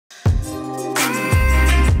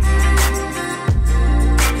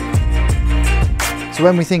So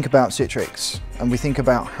when we think about Citrix and we think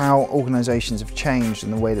about how organisations have changed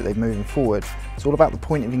and the way that they're moving forward, it's all about the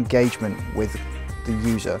point of engagement with the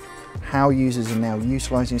user. How users are now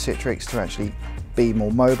utilising Citrix to actually be more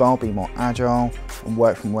mobile, be more agile and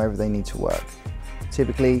work from wherever they need to work.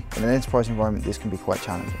 Typically, in an enterprise environment, this can be quite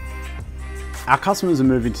challenging. Our customers are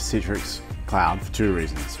moving to Citrix Cloud for two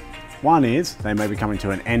reasons. One is they may be coming to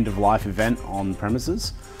an end-of-life event on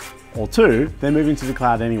premises, or two, they're moving to the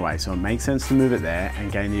cloud anyway, so it makes sense to move it there and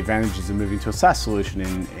gain the advantages of moving to a SaaS solution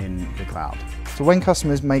in the cloud. So when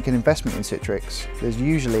customers make an investment in Citrix, there's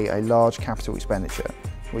usually a large capital expenditure,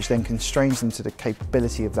 which then constrains them to the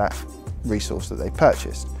capability of that resource that they've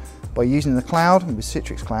purchased. By using the cloud, with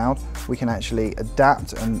Citrix Cloud, we can actually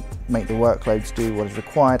adapt and make the workloads do what is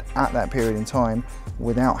required at that period in time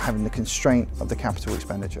without having the constraint of the capital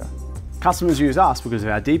expenditure. Customers use us because of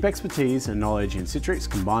our deep expertise and knowledge in Citrix,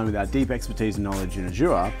 combined with our deep expertise and knowledge in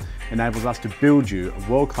Azure, enables us to build you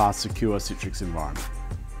a world-class secure Citrix environment.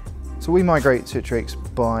 So we migrate Citrix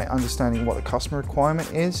by understanding what the customer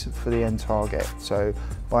requirement is for the end target. So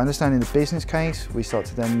by understanding the business case, we start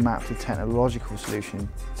to then map the technological solution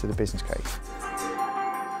to the business case.